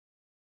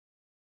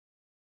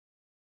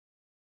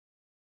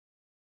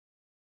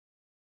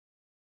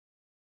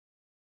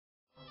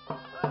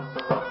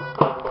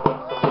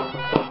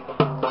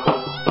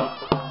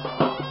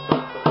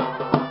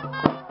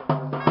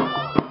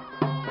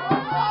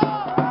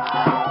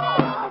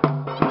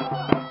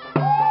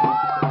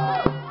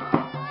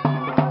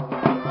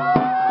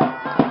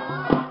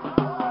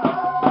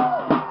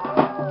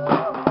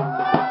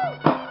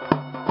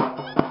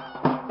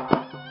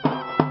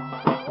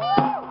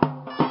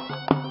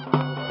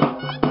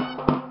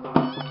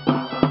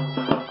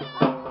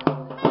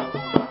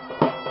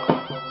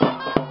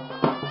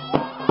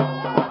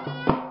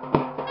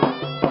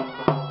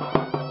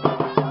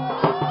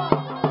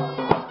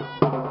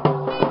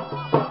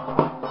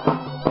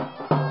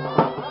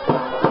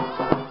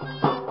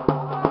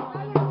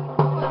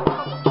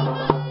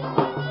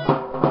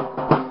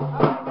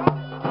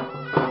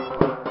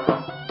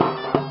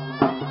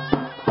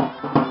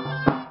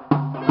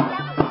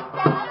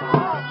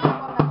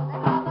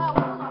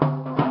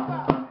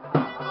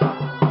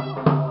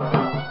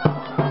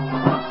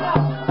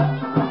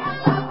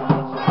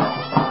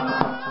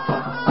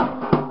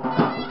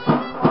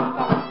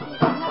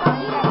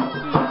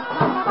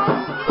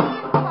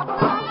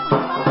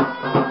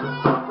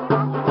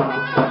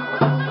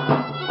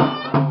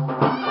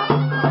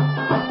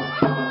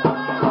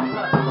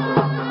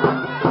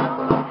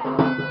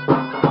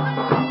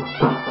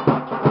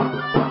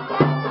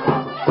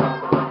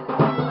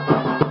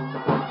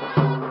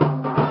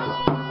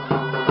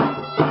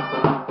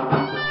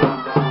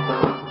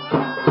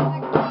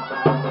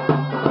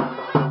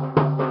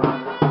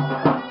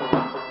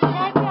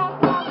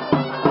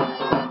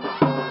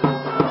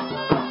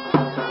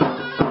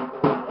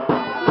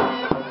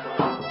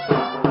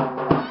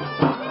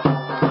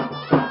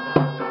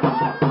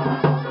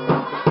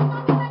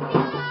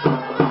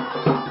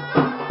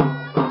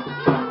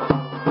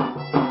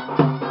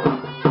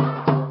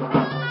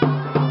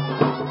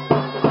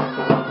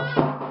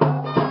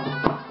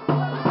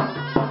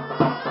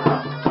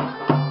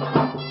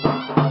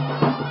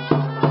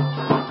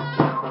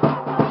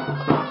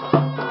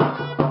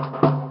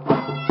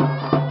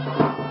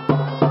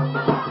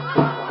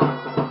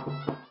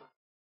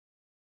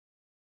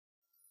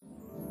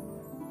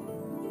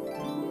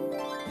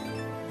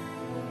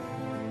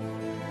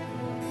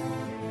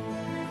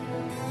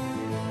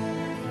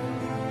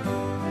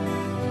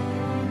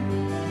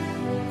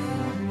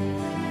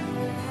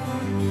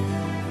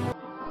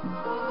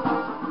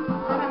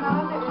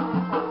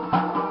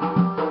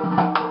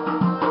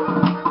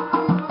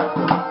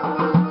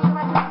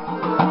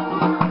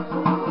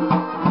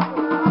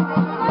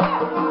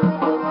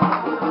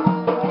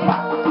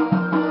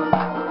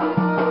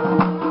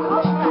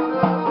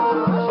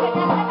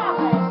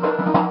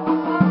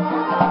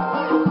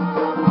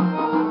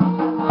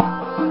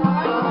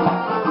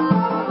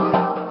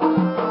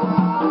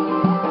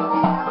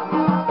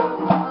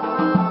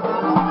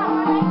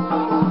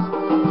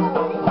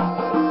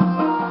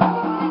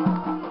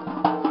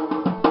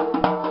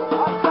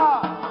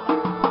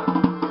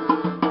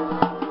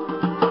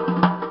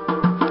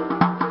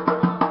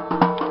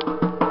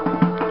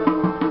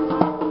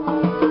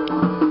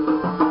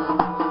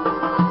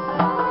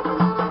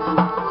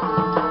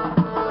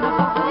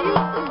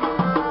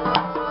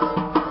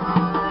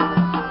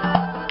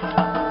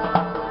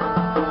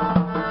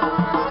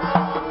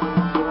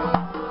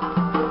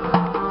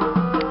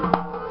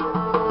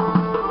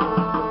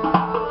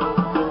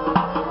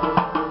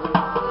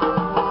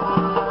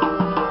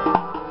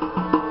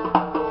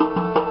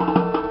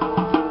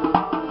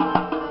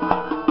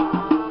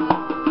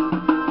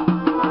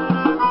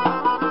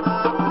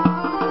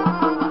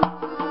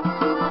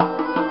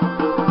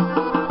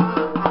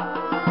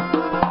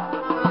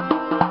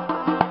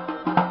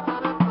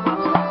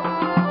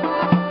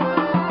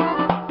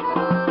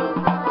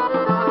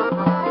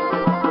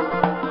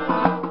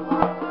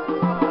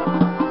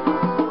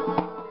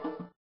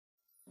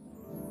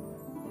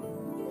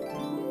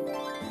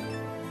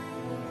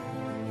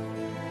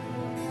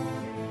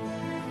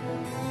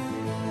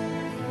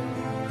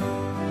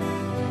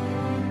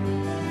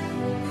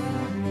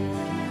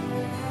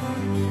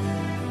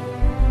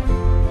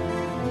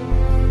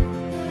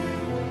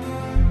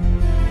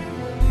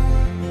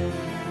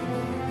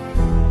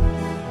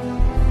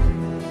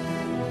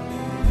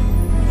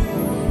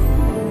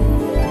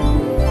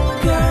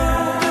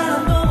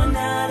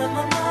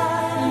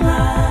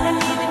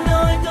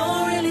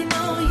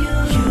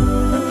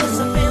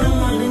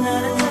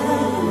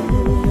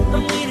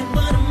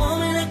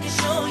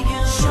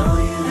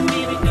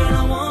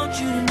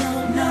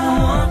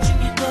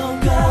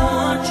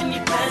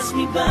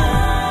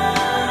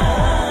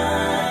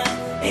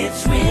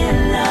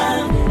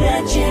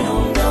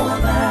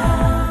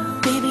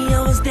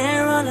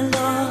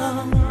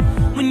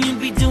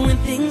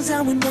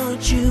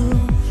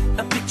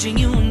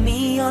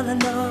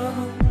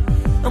wrong.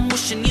 I'm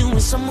wishing you were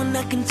someone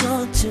I can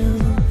talk to.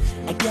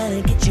 I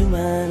gotta get you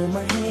out of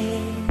my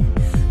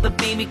head. But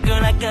baby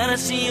girl, I gotta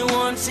see you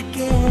once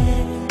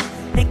again.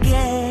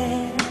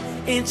 Again.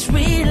 It's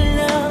real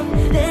love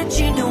that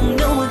you don't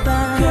know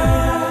about. Girl,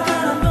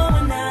 I'm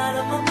going out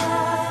of my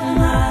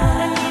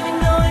mind. And even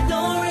though I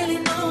don't really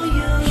know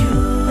you,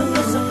 I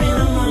guess I feel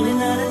I'm running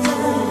out of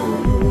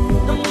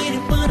time. I'm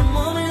waiting for the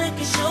moment I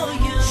can show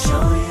you.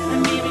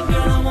 And baby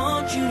girl, I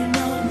want you to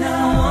know. Now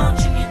I'm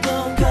watching you go,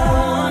 girl,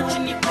 I'm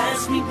watching you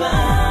pass me by.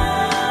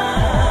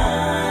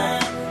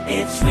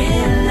 It's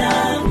real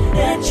love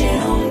that you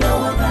don't know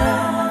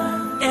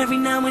about. Every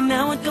now and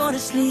now I go to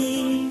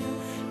sleep,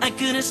 I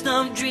couldn't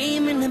stop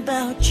dreaming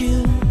about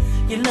you.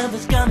 Your love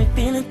has got me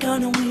feeling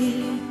kinda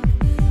weak.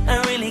 I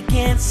really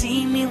can't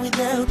see me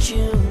without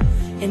you.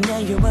 And now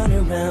you're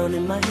running around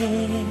in my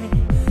head.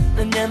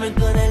 I'm never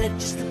gonna let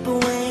you slip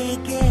away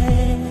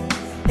again.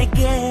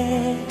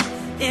 Again.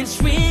 It's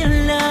real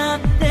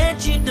love that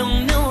you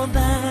don't know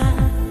about.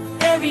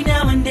 Every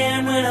now and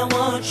then when I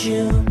want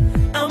you,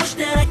 I wish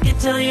that I could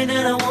tell you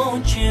that I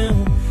want you.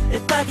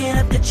 If I get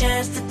up the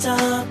chance to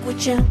talk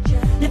with you.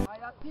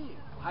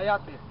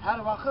 Hayati, her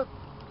vakit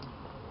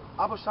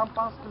abi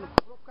şampanskinin,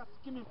 provokası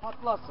kimin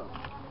patlasın.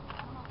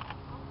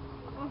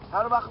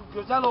 Her vakit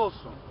güzel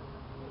olsun.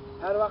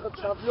 Her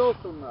vakit şadlı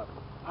olsunlar.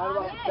 Her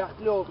vakit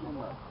bahtli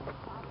olsunlar.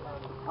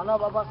 Ana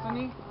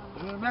babasını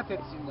hürmet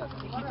etsinler.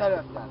 İki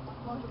taraftan.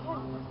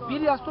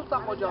 Bir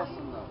yastıkla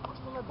kocalsınlar.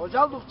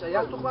 Kocaldıkça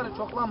yastıkları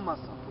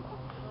çoklanmasın.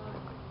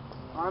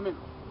 Amin.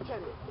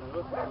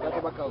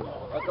 Hadi bakalım.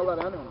 Bakalım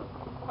hani onu.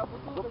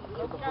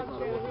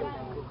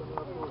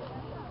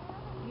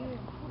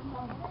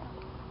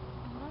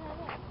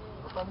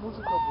 Tam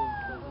muzika bu.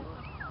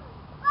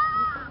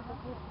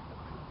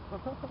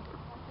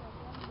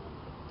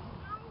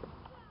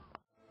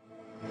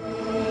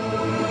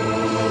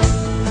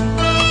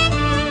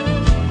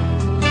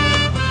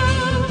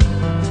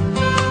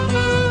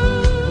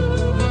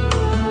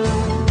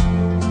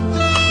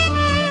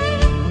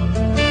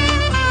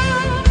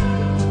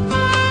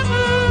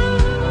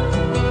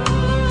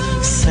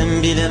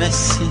 Sen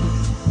bilemezsin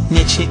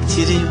ne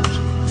çektiriyor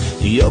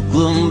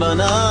yokluğun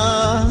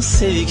bana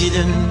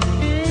sevgilim.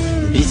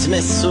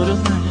 Bitmez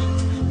sorunlar,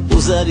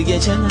 uzar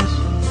geceler,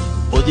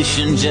 o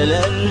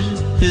düşünceler,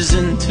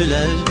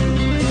 üzüntüler.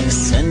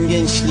 Sen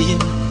gençliğin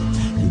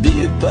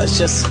büyük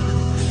parçası,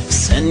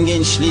 sen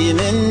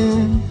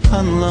gençliğimin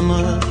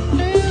anlamı.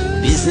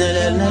 Biz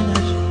neler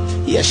neler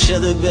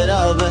yaşadık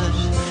beraber,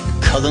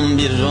 kalın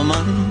bir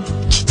roman,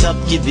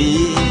 kitap gibi.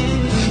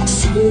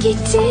 Sen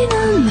gittiğin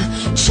an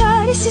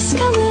çaresiz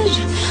kalır,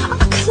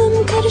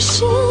 aklım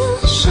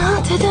karışır,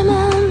 rahat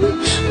edemem,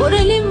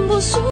 moralim bozulur.